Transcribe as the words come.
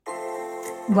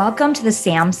Welcome to the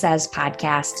Sam Says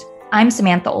podcast. I'm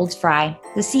Samantha Olds-Fry,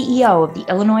 the CEO of the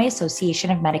Illinois Association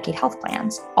of Medicaid Health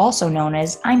Plans, also known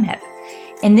as IMHIP.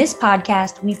 In this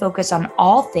podcast, we focus on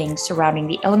all things surrounding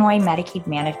the Illinois Medicaid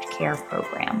Managed Care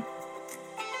program.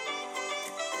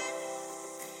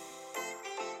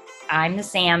 I'm the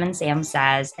Sam in Sam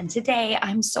Says, and today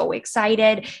I'm so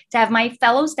excited to have my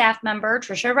fellow staff member,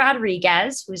 Trisha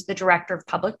Rodriguez, who's the Director of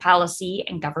Public Policy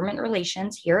and Government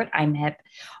Relations here at IMHIP,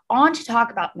 on to talk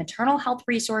about maternal health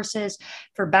resources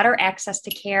for better access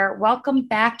to care. Welcome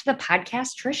back to the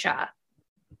podcast, Trisha.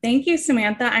 Thank you,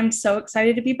 Samantha. I'm so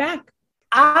excited to be back.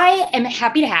 I am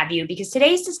happy to have you because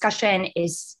today's discussion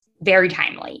is very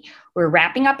timely. We're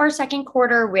wrapping up our second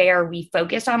quarter where we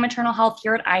focus on maternal health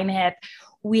here at IMHIP.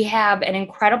 We have an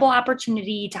incredible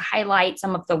opportunity to highlight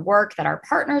some of the work that our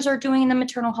partners are doing in the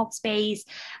maternal health space.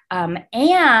 And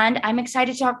I'm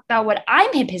excited to talk about what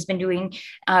IMHIP has been doing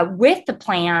with the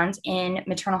plans in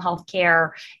maternal health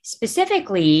care,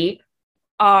 specifically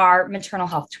our maternal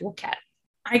health toolkit.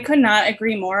 I could not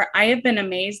agree more. I have been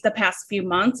amazed the past few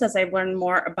months as I've learned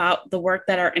more about the work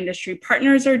that our industry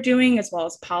partners are doing, as well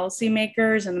as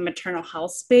policymakers in the maternal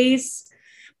health space.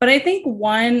 But I think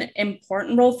one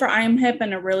important role for IMHIP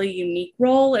and a really unique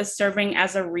role is serving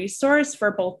as a resource for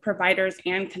both providers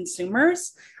and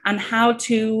consumers on how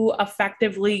to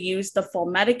effectively use the full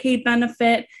Medicaid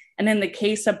benefit. And in the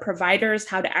case of providers,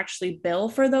 how to actually bill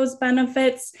for those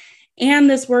benefits. And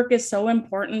this work is so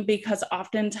important because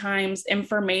oftentimes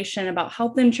information about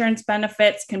health insurance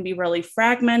benefits can be really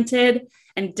fragmented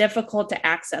and difficult to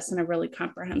access in a really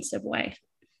comprehensive way.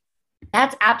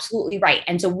 That's absolutely right.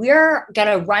 And so we're going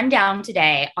to run down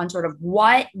today on sort of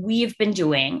what we've been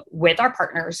doing with our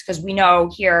partners, because we know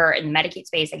here in the Medicaid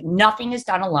space, like nothing is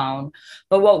done alone,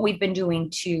 but what we've been doing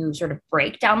to sort of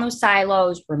break down those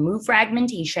silos, remove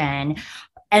fragmentation,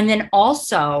 and then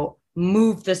also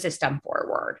move the system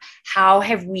forward. How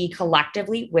have we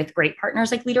collectively, with great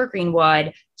partners like Leader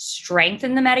Greenwood,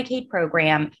 strengthened the Medicaid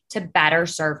program to better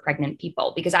serve pregnant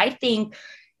people? Because I think,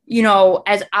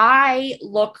 as I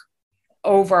look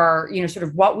over, sort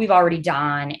of what we've already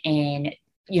done in,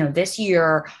 this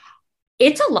year,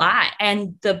 it's a lot.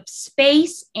 And the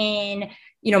space in,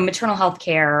 maternal health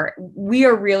care, we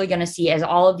are really going to see as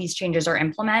all of these changes are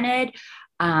implemented,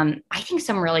 I think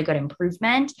some really good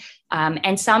improvement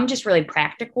and some just really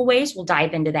practical ways. We'll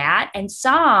dive into that, and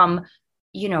some,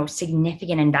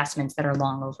 significant investments that are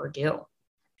long overdue.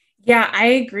 Yeah, I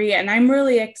agree. And I'm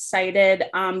really excited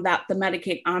that the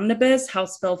Medicaid Omnibus,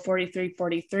 House Bill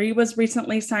 4343, was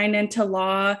recently signed into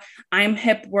law.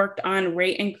 IMHIP worked on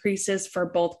rate increases for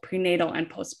both prenatal and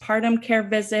postpartum care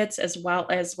visits, as well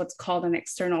as what's called an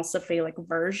external cephalic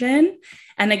version.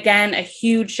 And again, a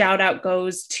huge shout out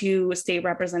goes to State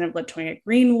Representative LaToya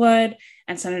Greenwood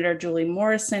and Senator Julie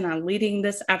Morrison on leading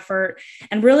this effort.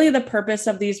 And really the purpose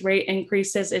of these rate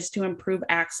increases is to improve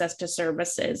access to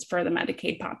services for the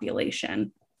Medicaid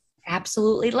population.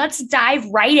 Absolutely. Let's dive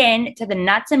right into the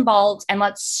nuts and bolts, and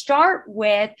let's start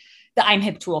with the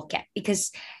IMHIP toolkit,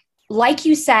 because like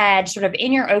you said, sort of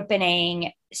in your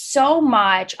opening, so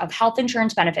much of health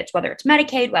insurance benefits, whether it's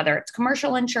Medicaid, whether it's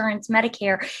commercial insurance,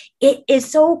 Medicare, it is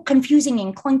so confusing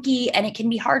and clunky, and it can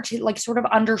be hard to sort of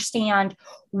understand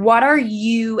what are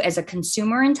you as a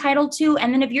consumer entitled to?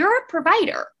 And then if you're a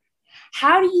provider,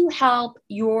 how do you help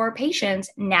your patients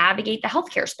navigate the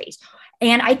healthcare space?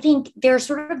 And I think there's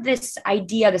sort of this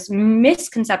idea, this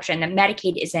misconception that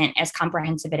Medicaid isn't as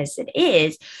comprehensive as it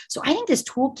is. So I think this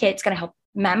toolkit is going to help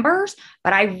members,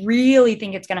 but I really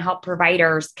think it's going to help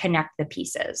providers connect the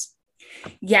pieces.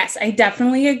 Yes, I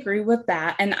definitely agree with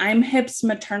that. And IMHIP's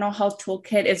maternal health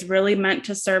toolkit is really meant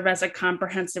to serve as a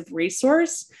comprehensive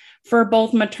resource for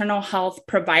both maternal health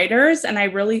providers. And I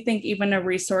really think even a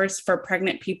resource for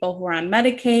pregnant people who are on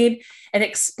Medicaid. It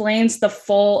explains the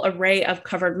full array of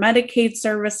covered Medicaid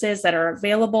services that are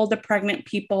available to pregnant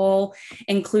people,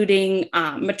 including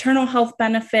maternal health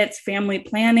benefits, family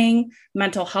planning,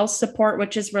 mental health support,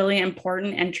 which is really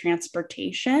important, and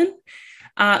transportation.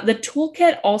 The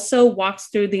toolkit also walks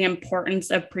through the importance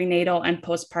of prenatal and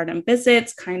postpartum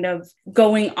visits, kind of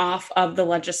going off of the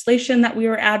legislation that we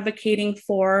were advocating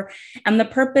for. And the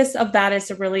purpose of that is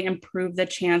to really improve the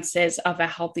chances of a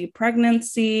healthy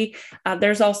pregnancy.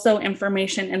 There's also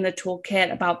information in the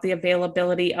toolkit about the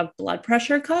availability of blood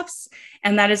pressure cuffs,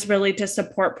 and that is really to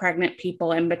support pregnant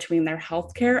people in between their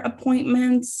healthcare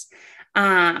appointments.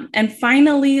 And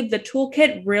finally, the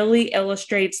toolkit really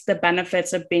illustrates the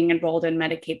benefits of being enrolled in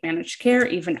Medicaid managed care,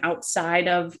 even outside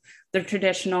of the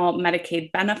traditional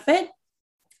Medicaid benefit.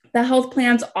 The health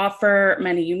plans offer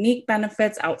many unique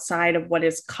benefits outside of what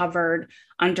is covered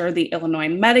under the Illinois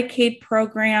Medicaid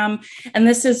program. And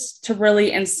this is to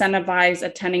really incentivize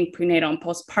attending prenatal and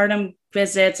postpartum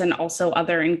visits and also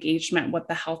other engagement with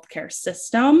the healthcare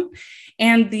system.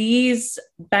 And these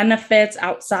benefits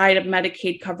outside of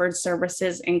Medicaid covered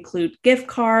services include gift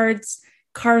cards,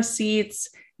 car seats,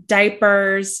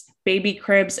 diapers, baby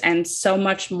cribs, and so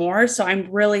much more. So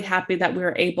I'm really happy that we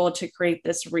were able to create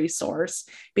this resource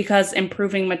because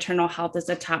improving maternal health is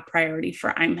a top priority for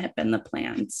IMHIP and the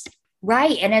plans.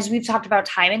 Right. And as we've talked about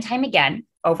time and time again,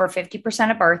 over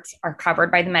 50% of births are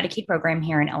covered by the Medicaid program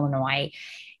here in Illinois.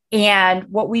 And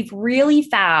what we've really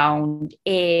found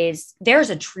is there's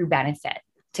a true benefit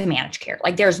to managed care.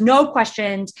 Like there's no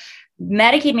questions.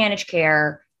 Medicaid managed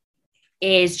care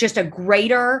is just a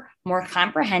greater, more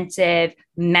comprehensive,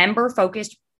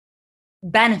 member-focused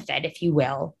benefit, if you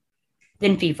will,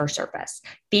 than fee-for-service.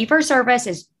 Fee-for-service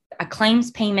is a claims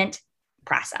payment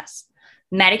process.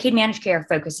 Medicaid managed care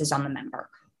focuses on the member.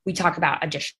 We talk about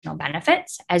additional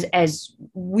benefits. As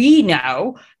we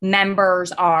know,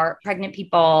 pregnant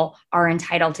people are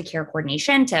entitled to care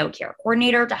coordination, to a care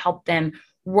coordinator to help them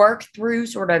work through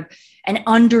sort of and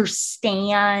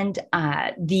understand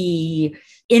the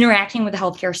interacting with the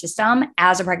healthcare system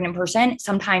as a pregnant person.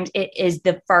 Sometimes it is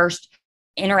the first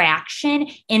interaction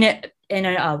in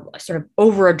a sort of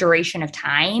over a duration of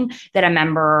time that a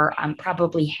member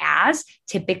probably has.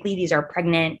 Typically, these are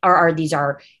pregnant or these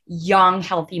are young,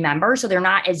 healthy members. So they're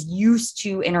not as used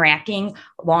to interacting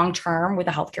long-term with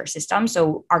the healthcare system.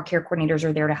 So our care coordinators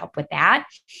are there to help with that.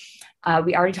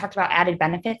 We already talked about added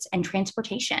benefits and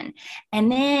transportation.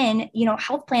 And then,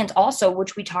 health plans also,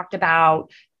 which we talked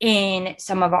about in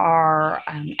some of our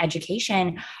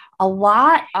education, a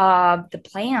lot of the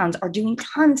plans are doing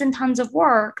tons and tons of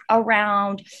work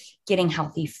around getting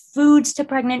healthy foods to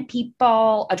pregnant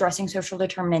people, addressing social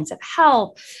determinants of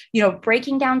health,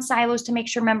 breaking down silos to make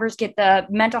sure members get the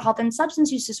mental health and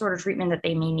substance use disorder treatment that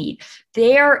they may need.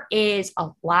 There is a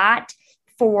lot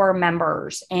for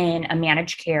members in a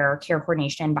managed care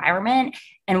coordination environment.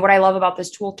 And what I love about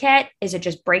this toolkit is it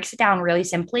just breaks it down really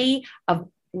simply of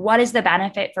what is the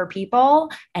benefit for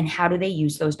people and how do they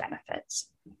use those benefits.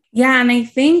 Yeah, and I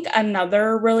think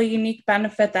another really unique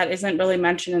benefit that isn't really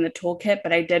mentioned in the toolkit,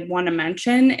 but I did want to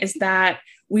mention is that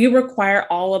we require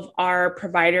all of our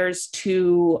providers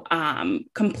to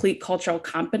complete cultural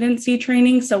competency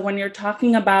training. So when you're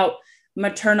talking about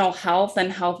maternal health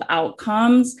and health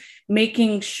outcomes,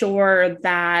 making sure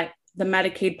that the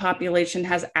Medicaid population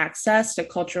has access to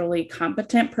culturally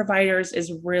competent providers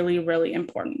is really, really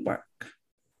important work.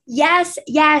 Yes,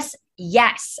 yes,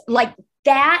 yes. Like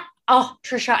that. Oh,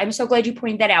 Trisha, I'm so glad you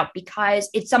pointed that out because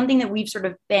it's something that we've sort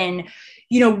of been,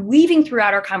 weaving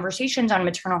throughout our conversations on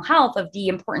maternal health of the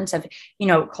importance of,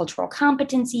 cultural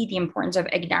competency, the importance of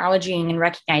acknowledging and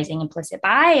recognizing implicit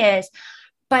bias.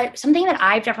 But something that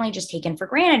I've definitely just taken for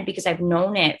granted because I've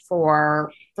known it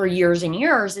for years and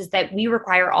years is that we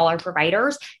require all our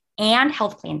providers and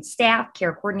health plan staff,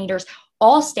 care coordinators,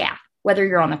 all staff, whether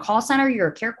you're on the call center, you're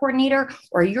a care coordinator,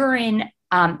 or you're in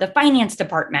the finance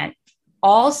department,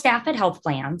 all staff at health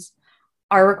plans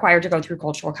are required to go through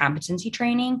cultural competency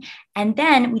training. And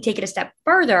then we take it a step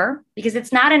further because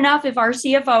it's not enough if our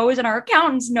CFOs and our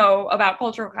accountants know about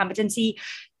cultural competency.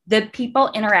 The people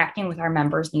interacting with our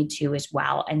members need to as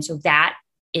well. And so that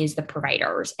is the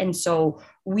providers. And so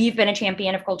we've been a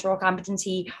champion of cultural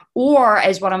competency, or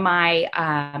as one of my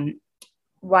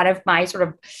sort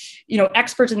of,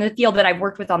 experts in the field that I've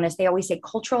worked with on this, they always say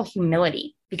cultural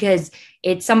humility because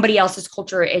it's somebody else's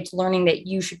culture. It's learning that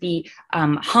you should be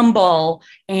humble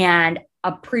and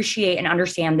appreciate and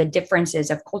understand the differences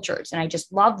of cultures. And I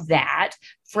just love that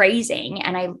phrasing.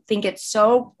 And I think it's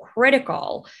so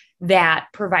critical that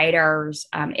providers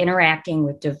interacting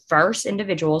with diverse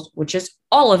individuals, which is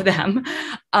all of them,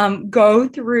 go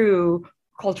through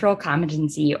cultural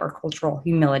competency or cultural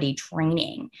humility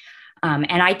training.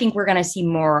 And I think we're going to see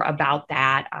more about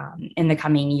that in the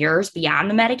coming years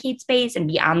beyond the Medicaid space and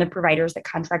beyond the providers that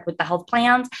contract with the health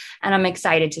plans. And I'm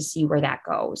excited to see where that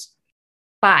goes.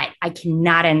 But I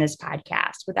cannot end this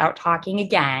podcast without talking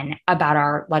again about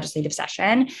our legislative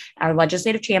session, our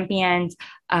legislative champions,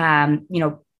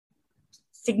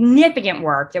 significant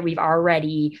work that we've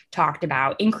already talked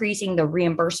about, increasing the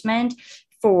reimbursement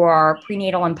for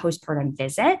prenatal and postpartum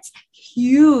visits.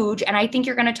 Huge. And I think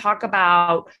you're going to talk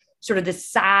about sort of the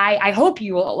size. I hope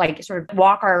you will sort of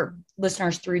walk our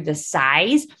listeners through the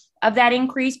size of that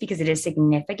increase because it is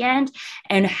significant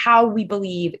and how we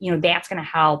believe, that's going to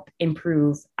help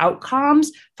improve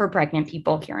outcomes for pregnant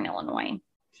people here in Illinois.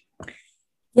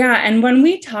 Yeah. And when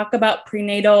we talk about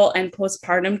prenatal and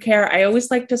postpartum care, I always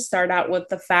like to start out with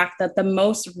the fact that the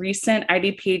most recent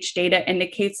IDPH data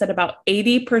indicates that about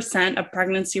 80% of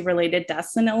pregnancy-related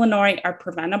deaths in Illinois are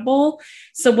preventable.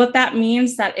 So what that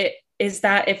means is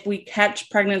that if we catch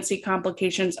pregnancy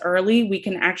complications early, we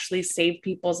can actually save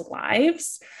people's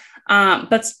lives.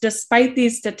 But despite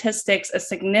these statistics, a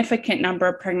significant number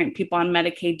of pregnant people on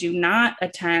Medicaid do not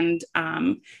attend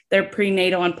their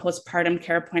prenatal and postpartum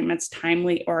care appointments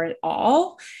timely or at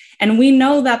all. And we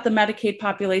know that the Medicaid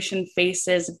population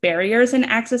faces barriers in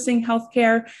accessing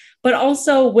healthcare, but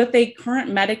also with a current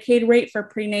Medicaid rate for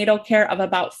prenatal care of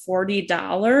about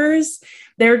 $40,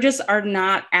 there just are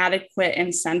not adequate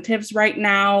incentives right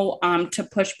now to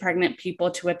push pregnant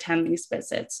people to attend these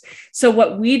visits. So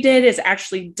what we did is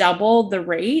actually double the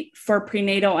rate for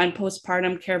prenatal and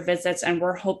postpartum care visits, and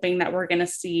we're hoping that we're going to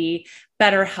see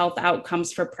better health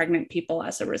outcomes for pregnant people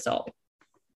as a result.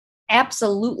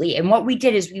 Absolutely. And what we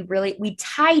did is we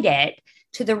tied it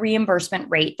to the reimbursement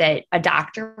rate that a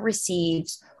doctor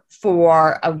receives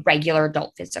for a regular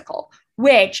adult physical,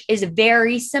 which is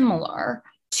very similar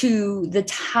to the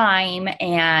time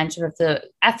and sort of the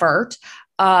effort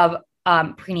of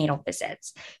prenatal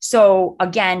visits. So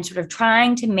again, sort of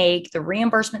trying to make the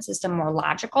reimbursement system more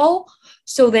logical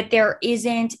so that there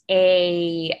isn't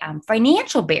a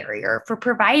financial barrier for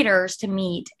providers to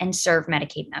meet and serve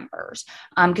Medicaid members.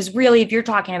 Because really, if you're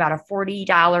talking about a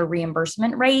 $40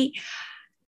 reimbursement rate,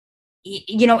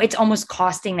 it's almost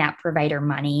costing that provider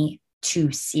money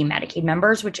to see Medicaid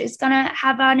members, which is going to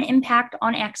have an impact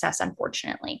on access,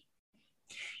 unfortunately.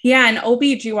 Yeah, and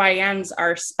OBGYNs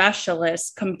are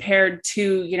specialists compared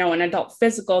to, an adult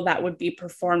physical that would be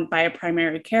performed by a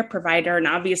primary care provider. And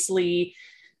obviously,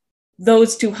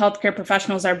 those two healthcare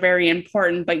professionals are very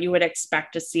important, but you would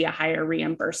expect to see a higher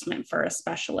reimbursement for a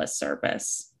specialist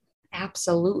service.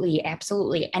 Absolutely,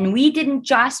 absolutely. And we didn't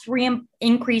just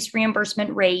increase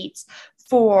reimbursement rates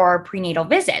for prenatal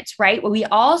visits, right? Well, we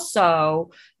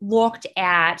also looked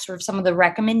at sort of some of the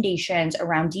recommendations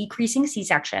around decreasing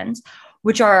C-sections,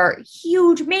 which are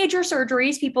huge, major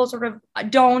surgeries. People sort of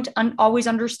don't always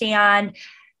understand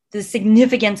the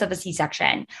significance of a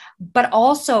C-section, but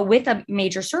also with a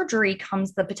major surgery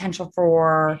comes the potential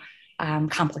for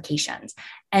complications.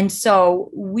 And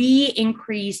so we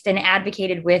increased and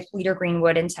advocated with Leader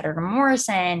Greenwood and Senator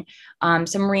Morrison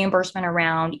some reimbursement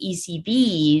around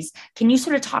ECVs. Can you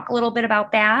sort of talk a little bit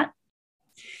about that?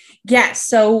 Yes.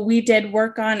 So we did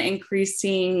work on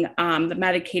increasing the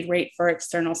Medicaid rate for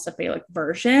external cephalic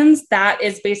versions. That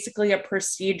is basically a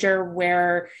procedure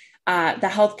where the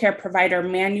healthcare provider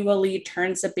manually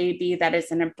turns a baby that is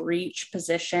in a breech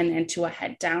position into a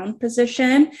head down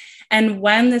position. And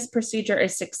when this procedure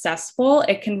is successful,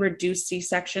 it can reduce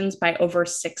C-sections by over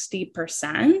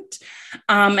 60%.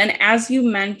 And as you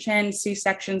mentioned,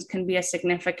 C-sections can be a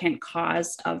significant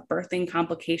cause of birthing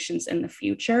complications in the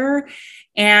future.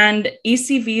 And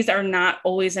ECVs are not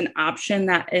always an option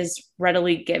that is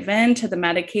readily given to the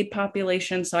Medicaid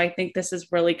population. So I think this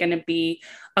is really going to be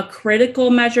a critical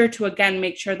measure to, again,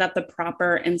 make sure that the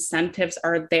proper incentives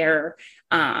are there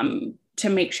to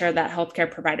make sure that healthcare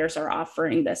providers are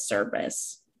offering this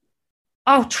service.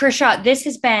 Oh, Trisha, this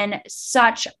has been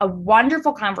such a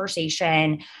wonderful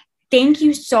conversation. Thank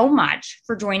you so much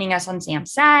for joining us on Sam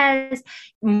Says.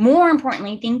 More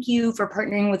importantly, thank you for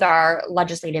partnering with our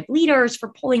legislative leaders, for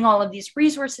pulling all of these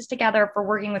resources together, for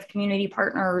working with community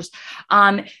partners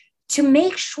to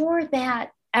make sure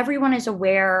that everyone is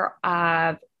aware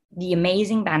of the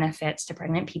amazing benefits to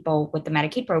pregnant people with the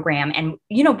Medicaid program and,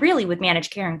 really with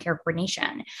managed care and care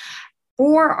coordination.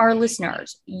 For our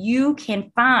listeners, you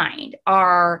can find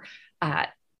our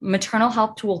maternal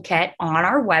health toolkit on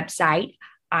our website,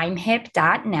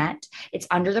 imhip.net. It's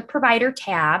under the provider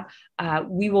tab.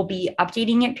 We will be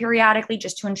updating it periodically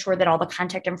just to ensure that all the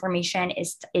contact information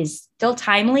is still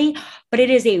timely, but it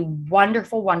is a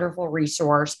wonderful, wonderful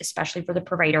resource, especially for the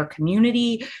provider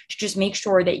community, to just make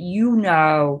sure that you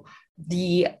know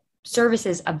the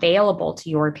services available to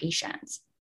your patients.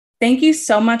 Thank you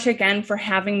so much again for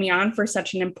having me on for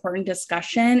such an important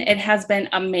discussion. It has been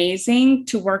amazing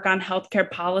to work on healthcare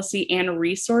policy and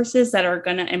resources that are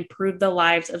going to improve the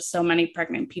lives of so many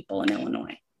pregnant people in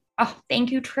Illinois. Oh, thank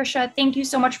you, Trisha. Thank you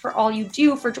so much for all you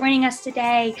do, for joining us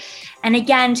today. And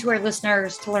again, to our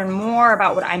listeners, to learn more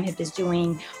about what IMHIP is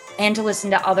doing and to listen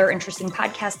to other interesting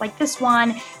podcasts like this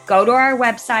one, go to our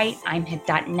website,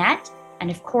 imhip.net. And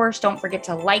of course, don't forget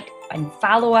to like and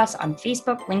follow us on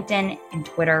Facebook, LinkedIn, and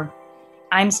Twitter.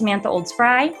 I'm Samantha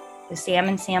Olds-Frey, the Sam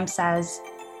and Sam Says.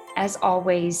 As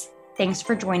always, thanks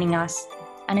for joining us.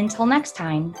 And until next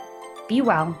time, be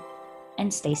well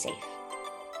and stay safe.